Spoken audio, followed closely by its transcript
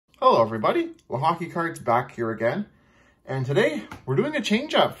Hello everybody, well, Hockey Cards back here again, and today we're doing a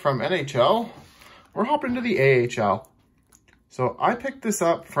change up from NHL. We're hopping into the AHL. So I picked this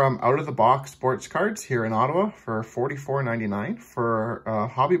up from Out of the Box Sports Cards here in Ottawa for $44.99 for a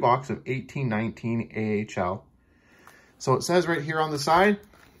hobby box of 1819 AHL. So it says right here on the side,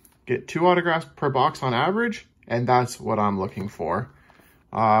 get 2 autographs per box on average, and that's what I'm looking for.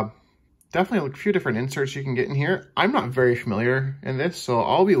 Definitely a few different inserts you can get in here. I'm not very familiar in this, so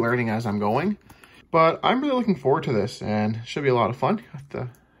I'll be learning as I'm going. But I'm really looking forward to this, and it should be a lot of fun. Got the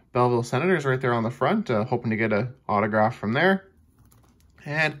Belleville Senators right there on the front, hoping to get an autograph from there.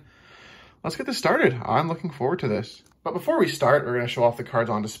 And let's get this started. I'm looking forward to this. But before we start, we're going to show off the cards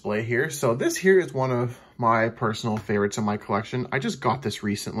on display here. So this here is one of my personal favorites in my collection. I just got this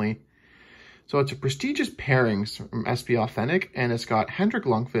recently. So it's a Prestigious Pairings from SP Authentic, and it's got Henrik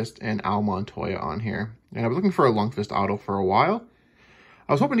Lundqvist and Al Montoya on here. And I was looking for a Lundqvist auto for a while.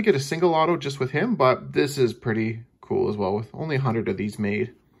 I was hoping to get a single auto just with him, but this is pretty cool as well, with only 100 of these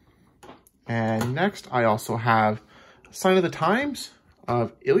made. And next, I also have a Sign of the Times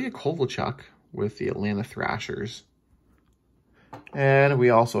of Ilya Kovalchuk with the Atlanta Thrashers. And we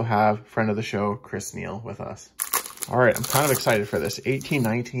also have friend of the show, Chris Neal, with us. All right, I'm kind of excited for this.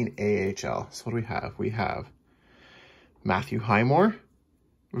 1819 AHL. So what do we have? We have Matthew Highmore,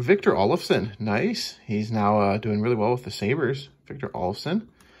 Victor Olofsson. Nice. He's now doing really well with the Sabres. Victor Olofsson.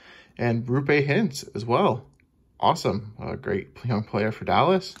 And Rupe Hintz as well. Awesome. A great young player for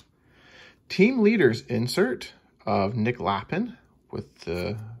Dallas. Team Leaders insert of Nick Lappin with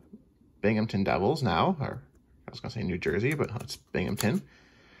the Binghamton Devils now. Or I was going to say New Jersey, but it's Binghamton.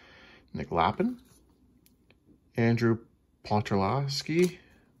 Nick Lappin. Andrew Poturalski,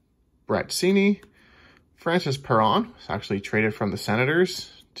 Brett Cini, Francis Perron, was actually traded from the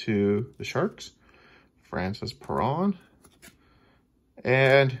Senators to the Sharks. Francis Perron,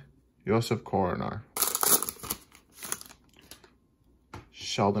 and Josef Koronar.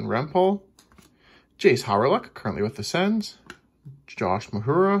 Sheldon Rempel, Jace Hawryluk, currently with the Sens. Josh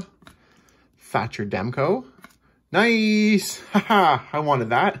Mahura, Thatcher Demko. Nice! Haha, I wanted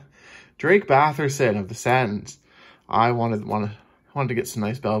that. Drake Batherson of the Sens. I wanted to get some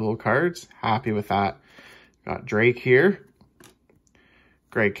nice Belleville cards. Happy with that. Got Drake here,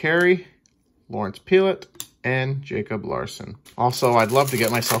 Greg Carey, Lawrence Pilut, and Jacob Larson. Also, I'd love to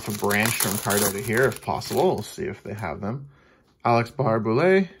get myself a Brandstrom card out of here if possible. We'll see if they have them. Alex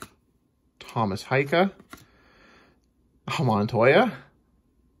Barre-Boulet, Thomas Heika, Al Montoya,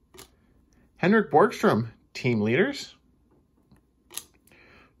 Henrik Borgstrom, Team Leaders,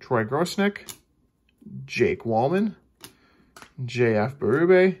 Troy Grosnick, Jake Wallman, JF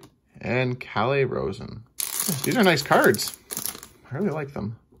Berube, and Kalle Rosen. These are nice cards. I really like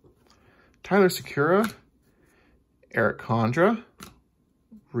them. Tyler Sekura, Eric Condra,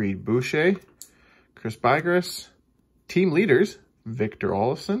 Reed Boucher, Chris Bygris, Team Leaders, Victor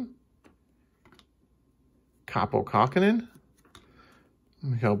Olofsson, Capo Kakkonen,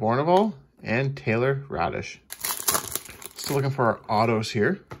 Mikhail Borneval, and Taylor Radish. Still looking for our autos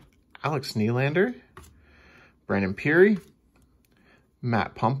here. Alex Nylander, Brandon Peary,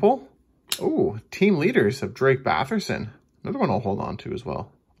 Matt Pumple. Oh, Team Leaders of Drake Batherson. Another one I'll hold on to as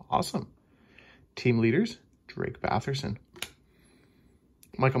well. Awesome. Team Leaders, Drake Batherson.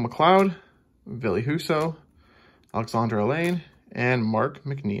 Michael McLeod, Ville Husso, Alexandre Alain, and Mark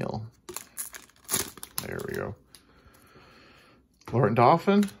McNeil. There we go. Laurent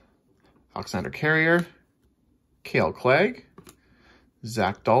Dauphin, Alexander Carrier, Cale Clegg,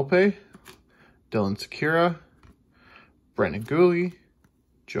 Zach Dalpe, Dylan Sekura, Brendan Gooley,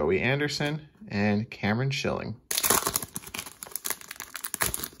 Joey Anderson, and Cameron Schilling.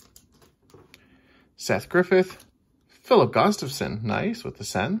 Seth Griffith, Philip Gustafson, nice with the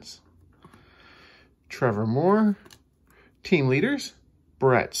Sens. Trevor Moore, Team Leaders,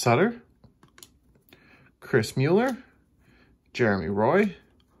 Brett Sutter, Chris Mueller, Jeremy Roy,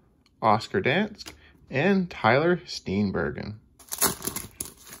 Oscar Dansk, and Tyler Steenbergen.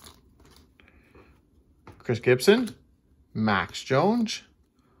 Chris Gibson, Max Jones,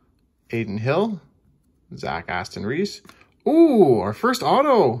 Aiden Hill, Zach Aston Reese. Ooh, our first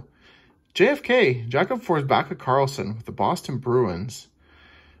auto. JFK, Jakob Forsbacka Karlsson with the Boston Bruins.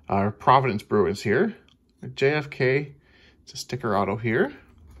 Providence Bruins here. JFK, it's a sticker auto here.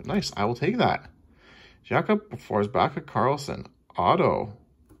 But nice, I will take that. Jakob Forsbacka Karlsson, auto.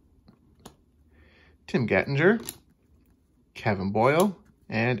 Tim Gettinger, Kevin Boyle,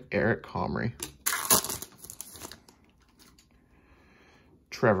 and Eric Comrie.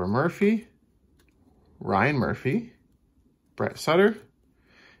 Trevor Murphy, Ryan Murphy, Brett Sutter,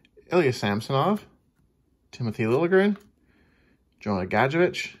 Ilya Samsonov, Timothy Liljegren, Jonah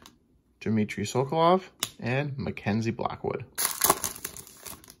Gadjevich, Dmitry Sokolov, and Mackenzie Blackwood.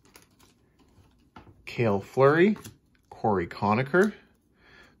 Cale Fleury, Corey Conacher,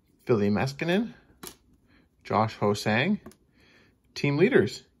 Billy Meskinen, Josh Ho-Sang. Team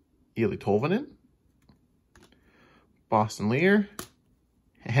leaders, Eli Tolvanen, Boston Lear,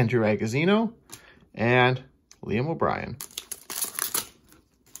 Andrew Agazzino, and Liam O'Brien.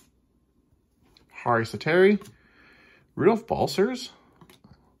 Hari Sateri, Rudolph Balsers,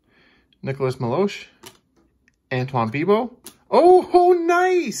 Nicholas Milosh, Antoine Bibeau. Oh,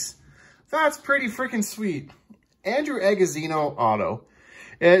 nice! That's pretty freaking sweet. Andrew Agazzino auto.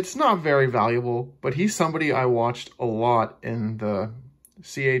 It's not very valuable, but he's somebody I watched a lot in the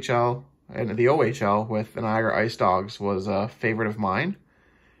CHL and the OHL with the Niagara Ice Dogs, was a favorite of mine.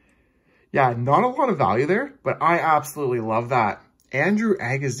 Yeah, not a lot of value there, but I absolutely love that. Andrew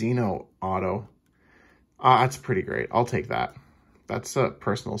Agazzino auto. That's pretty great. I'll take that. That's a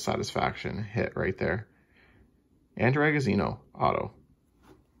personal satisfaction hit right there. Andrew Agazzino auto.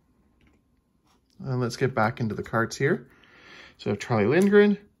 And let's get back into the cards here. So we have Charlie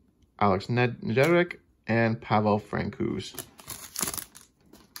Lindgren, Alex Nedeljkovic, and Pavel Francouz.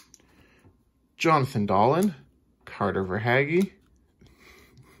 Jonathan Dahlen, Carter Verhaeghe.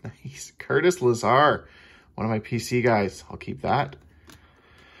 Nice. Curtis Lazar, one of my PC guys. I'll keep that.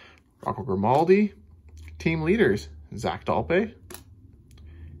 Rocco Grimaldi. Team leaders, Zach Dalpe,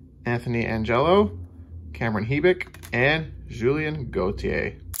 Anthony Angelo, Cameron Hebik, and Julien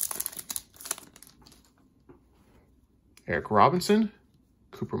Gauthier. Eric Robinson,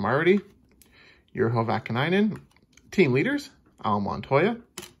 Cooper Marty, Urho Vakanainen. Team leaders, Al Montoya,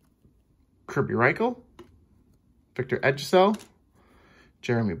 Kirby Reichel, Victor Edgesell,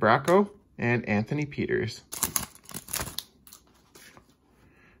 Jeremy Bracco, and Anthony Peters.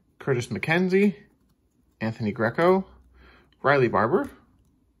 Curtis McKenzie, Anthony Greco, Riley Barber,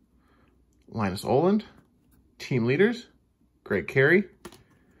 Linus Oland. Team leaders, Greg Carey,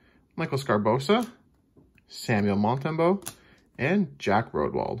 Michael Scarbosa, Samuel Montembeau, and Jack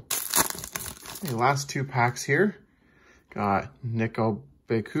Rodwald. The last two packs here, got Nico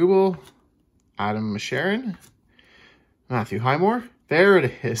Bekubel, Adam Masharin, Matthew Highmore. There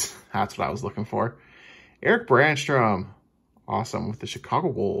it is. That's what I was looking for. Eric Brandstrom, awesome, with the Chicago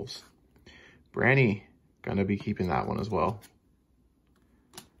Wolves. Branny, gonna be keeping that one as well.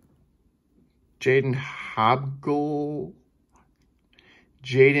 Jaden Halbgewash.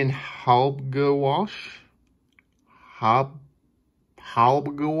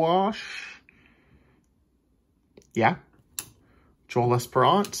 Yeah. Joel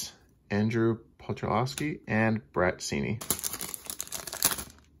Esperance, Andrew Potrowski, and Brett Seney.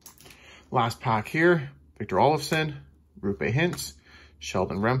 Last pack here, Victor Olofsson, Rupe Hintz,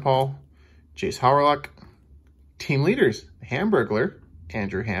 Sheldon Rempal, Jace Howerluck. Team leaders, Hamburglar,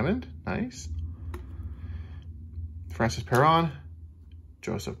 Andrew Hammond, nice. Francis Perron,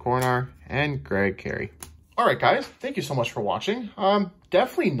 Joseph Cornar, and Greg Carey. All right, guys, thank you so much for watching.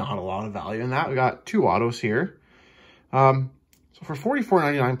 Definitely not a lot of value in that. We got two autos here. So for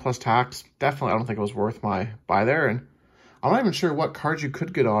 $44.99 plus tax, definitely I don't think it was worth my buy there. And I'm not even sure what cards you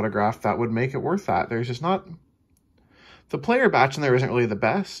could get autographed that would make it worth that. There's just not... The player batch in there isn't really the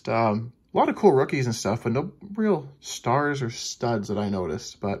best. A lot of cool rookies and stuff, but no real stars or studs that I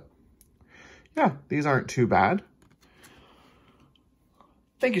noticed. But yeah, these aren't too bad.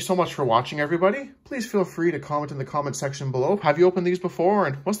 Thank you so much for watching, everybody. Please feel free to comment in the comment section below. Have you opened these before?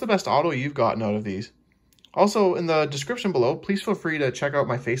 And what's the best auto you've gotten out of these? Also, in the description below, please feel free to check out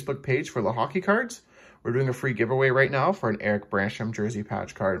my Facebook page for the hockey cards. We're doing a free giveaway right now for an Eric Brandstrom jersey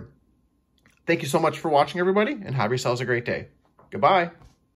patch card. Thank you so much for watching, everybody, and have yourselves a great day. Goodbye.